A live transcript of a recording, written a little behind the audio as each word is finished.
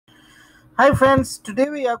Hi friends, today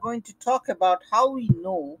we are going to talk about how we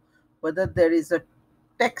know whether there is a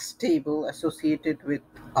text table associated with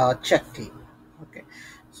a check table. Okay,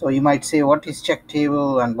 so you might say what is check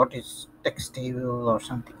table and what is text table or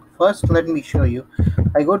something. First, let me show you.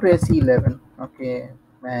 I go to SE11, okay,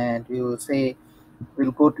 and we will say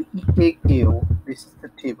we'll go to EKKO. This is the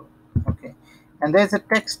table, okay, and there's a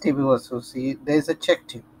text table associated. There's a check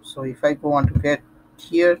table. So if I go on to get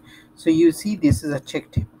here, so you see this is a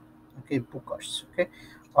check table, okay, bookers, okay,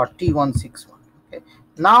 or T161. Okay,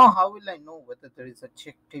 now how will I know whether there is a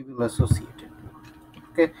check table associated?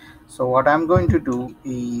 Okay, so what I'm going to do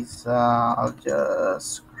is I'll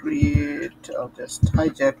just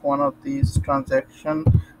hijack one of these transaction.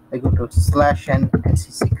 I go to slash n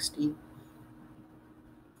SE16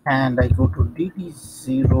 and I go to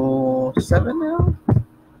DD07L.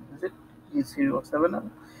 Is it D07L?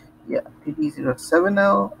 Yeah,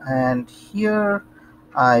 DD07L, and here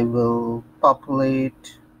I will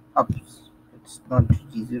populate up. It's not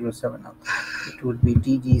DG07L, it would be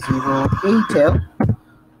DG08L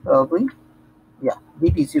probably. Yeah,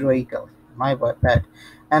 DD08L, my bad.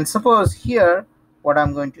 And suppose here what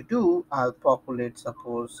I'm going to do, I'll populate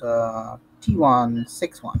suppose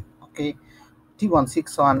T161. Okay,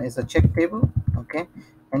 T161 is a check table, okay,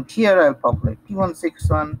 and here I'll populate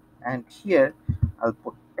T161, and here I'll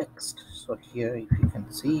put text. So here if you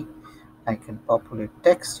can see, I can populate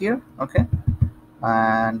text here, okay,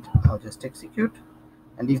 and I'll just execute.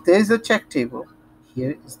 And if there is a check table,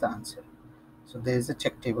 here is the answer. So there is a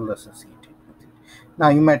check table associated with it. Now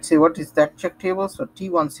you might say, what is that check table? So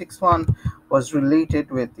T161 was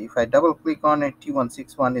related with, if I double click on it,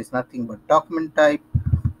 T161 is nothing but document type.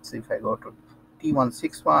 So if I go to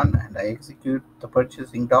T161 and I execute the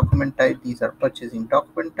purchasing document type, these are purchasing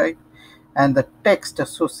document type, and the text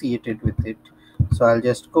associated with it. So I'll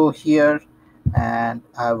just go here and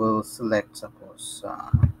I will select suppose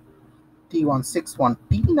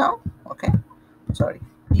T161T now. Okay, sorry,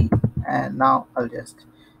 T, and now I'll just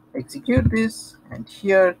execute this, and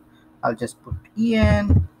here I'll just put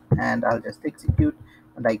en and I'll just execute,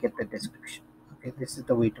 and I get the description. Okay, this is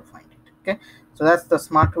the way to find it. Okay, so that's the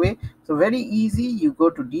smart way. So very easy. You go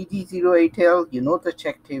to DG08L, you know the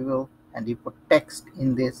check table, and you put text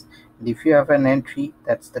in this, and if you have an entry,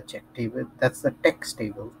 that's the check table, that's the text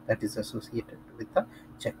table that is associated with the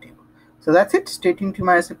check table. So that's it. Stay tuned to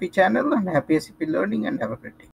my SAP channel, and happy SAP learning, and have a great day.